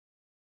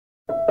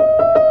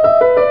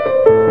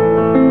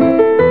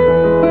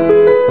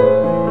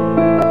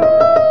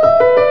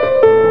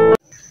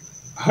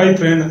Hi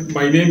friend,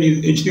 my name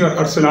is Engineer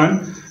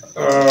Arsalan.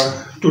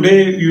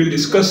 Today we will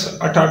discuss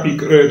a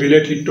topic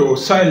related to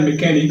soil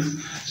mechanics.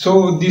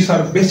 So these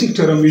are basic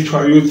terms which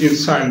are used in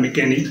soil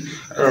mechanics,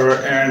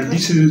 and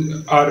this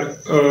is our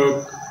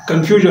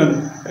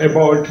confusion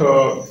about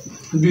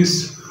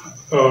this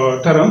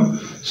term.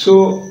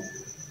 So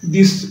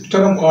these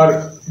terms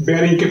are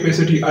bearing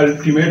capacity,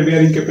 ultimate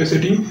bearing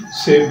capacity,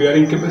 safe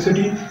bearing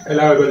capacity,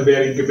 allowable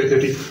bearing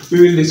capacity.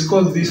 We will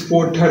discuss these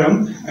four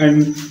terms,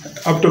 and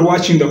after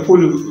watching the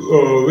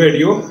full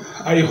video,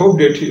 I hope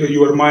that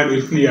your mind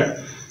will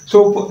clear.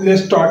 So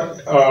let's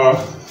start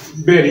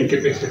bearing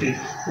capacity.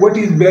 What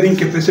is bearing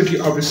capacity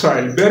of a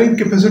soil? Bearing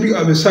capacity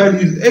of a soil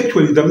is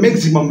actually the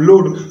maximum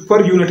load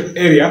per unit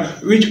area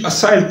which a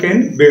soil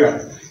can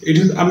bear. It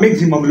is a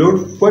maximum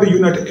load per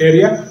unit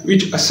area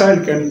which a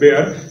soil can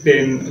bear.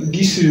 Then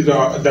this is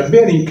the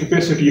bearing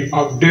capacity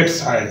of that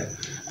soil.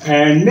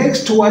 And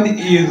next one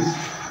is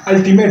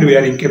ultimate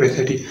bearing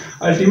capacity.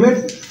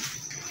 Ultimate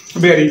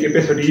bearing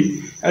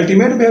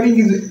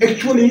is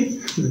actually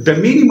the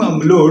minimum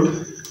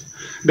load.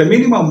 The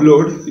minimum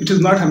load, it is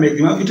not a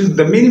maximum, it is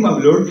the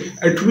minimum load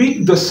at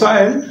which the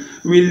soil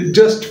will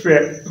just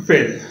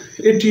fail.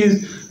 It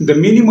is the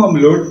minimum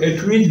load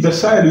at which the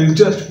soil will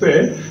just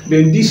fail.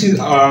 Then this is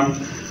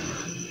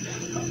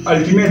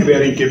ultimate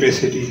bearing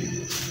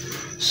capacity.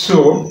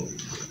 So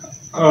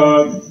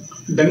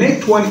the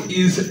next one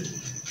is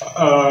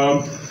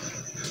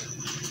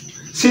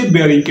safe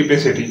bearing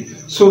capacity.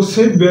 So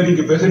safe bearing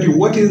capacity,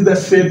 what is the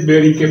safe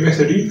bearing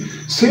capacity?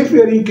 Safe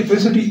bearing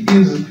capacity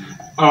is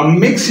a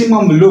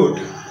maximum load.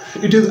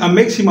 It is a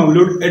maximum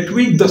load at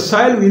which the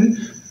soil will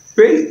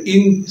fail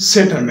in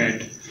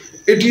settlement.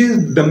 It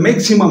is the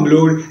maximum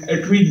load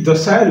at which the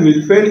soil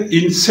will fail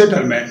in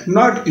settlement,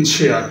 not in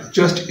shear,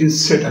 just in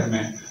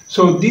settlement.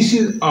 So this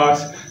is our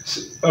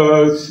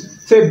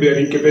safe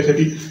bearing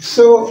capacity.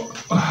 So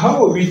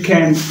how we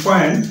can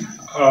find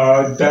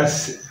the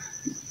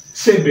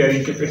safe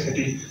bearing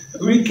capacity?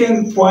 We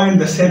can find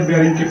the safe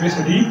bearing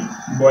capacity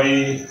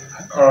by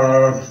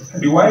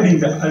dividing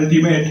the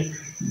ultimate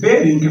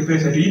bearing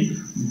capacity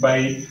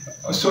by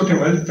a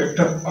suitable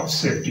factor of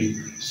safety.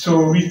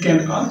 So we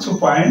can also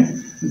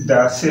find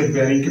the safe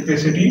bearing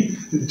capacity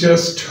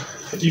just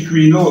if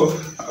we know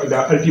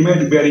the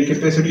ultimate bearing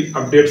capacity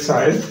of that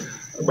soil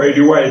by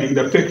dividing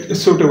the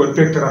suitable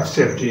factor of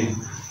safety.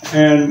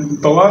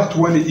 And the last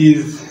one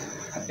is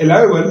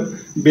allowable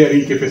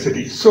bearing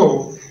capacity.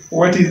 So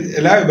what is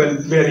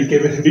allowable bearing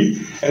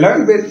capacity?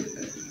 Allowable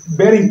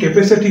bearing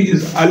capacity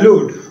is a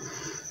load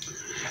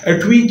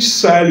at which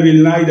soil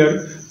will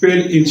neither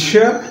fail in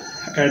shear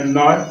and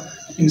not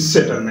in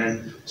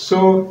settlement.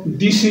 So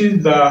this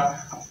is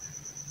the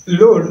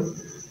load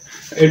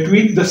at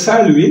which the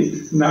soil will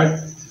not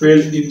fail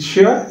in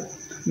shear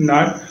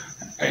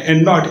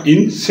and not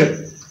in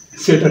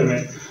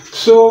settlement.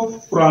 So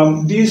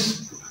from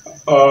this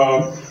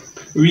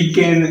we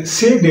can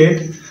say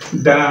that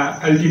the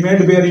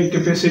ultimate bearing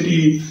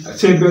capacity,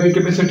 safe bearing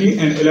capacity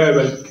and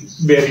allowable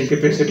bearing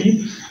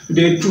capacity,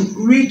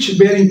 which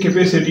bearing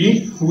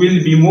capacity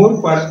will be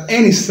more for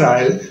any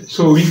soil.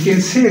 So we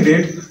can say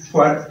that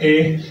for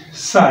a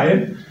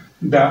soil,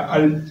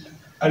 the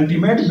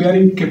ultimate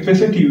bearing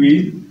capacity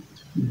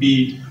will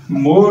be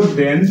more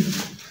than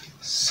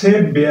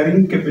safe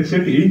bearing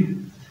capacity,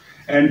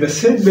 and the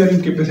safe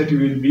bearing capacity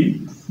will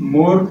be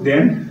more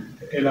than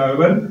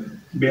allowable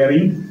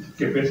bearing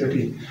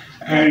capacity.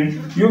 And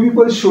you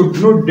people should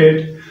note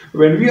that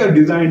when we are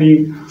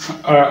designing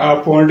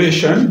a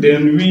foundation,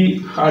 then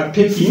we are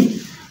taking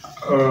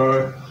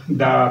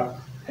the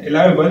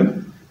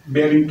allowable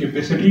bearing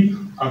capacity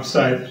of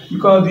soil,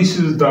 because this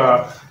is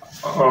the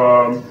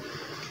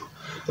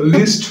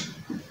least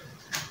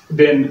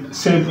then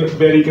safe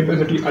bearing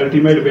capacity,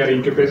 ultimate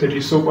bearing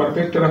capacity. So for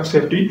factor of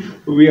safety,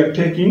 we are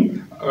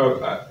taking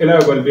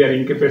allowable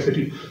bearing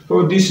capacity.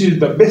 So this is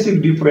the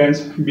basic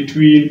difference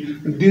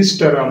between this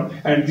term,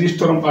 and this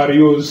term are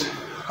used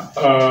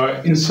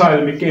in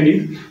soil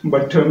mechanics,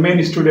 but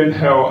many students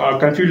have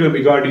confusion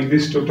regarding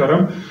this two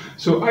terms.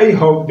 So I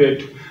hope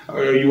that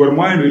your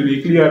mind will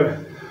be clear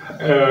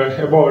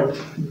about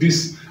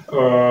this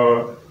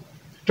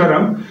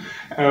term.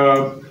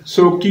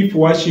 So keep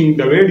watching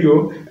the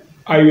video.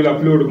 I will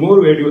upload more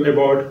video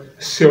about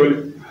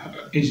civil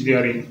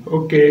engineering.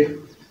 Okay,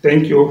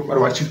 thank you for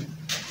watching.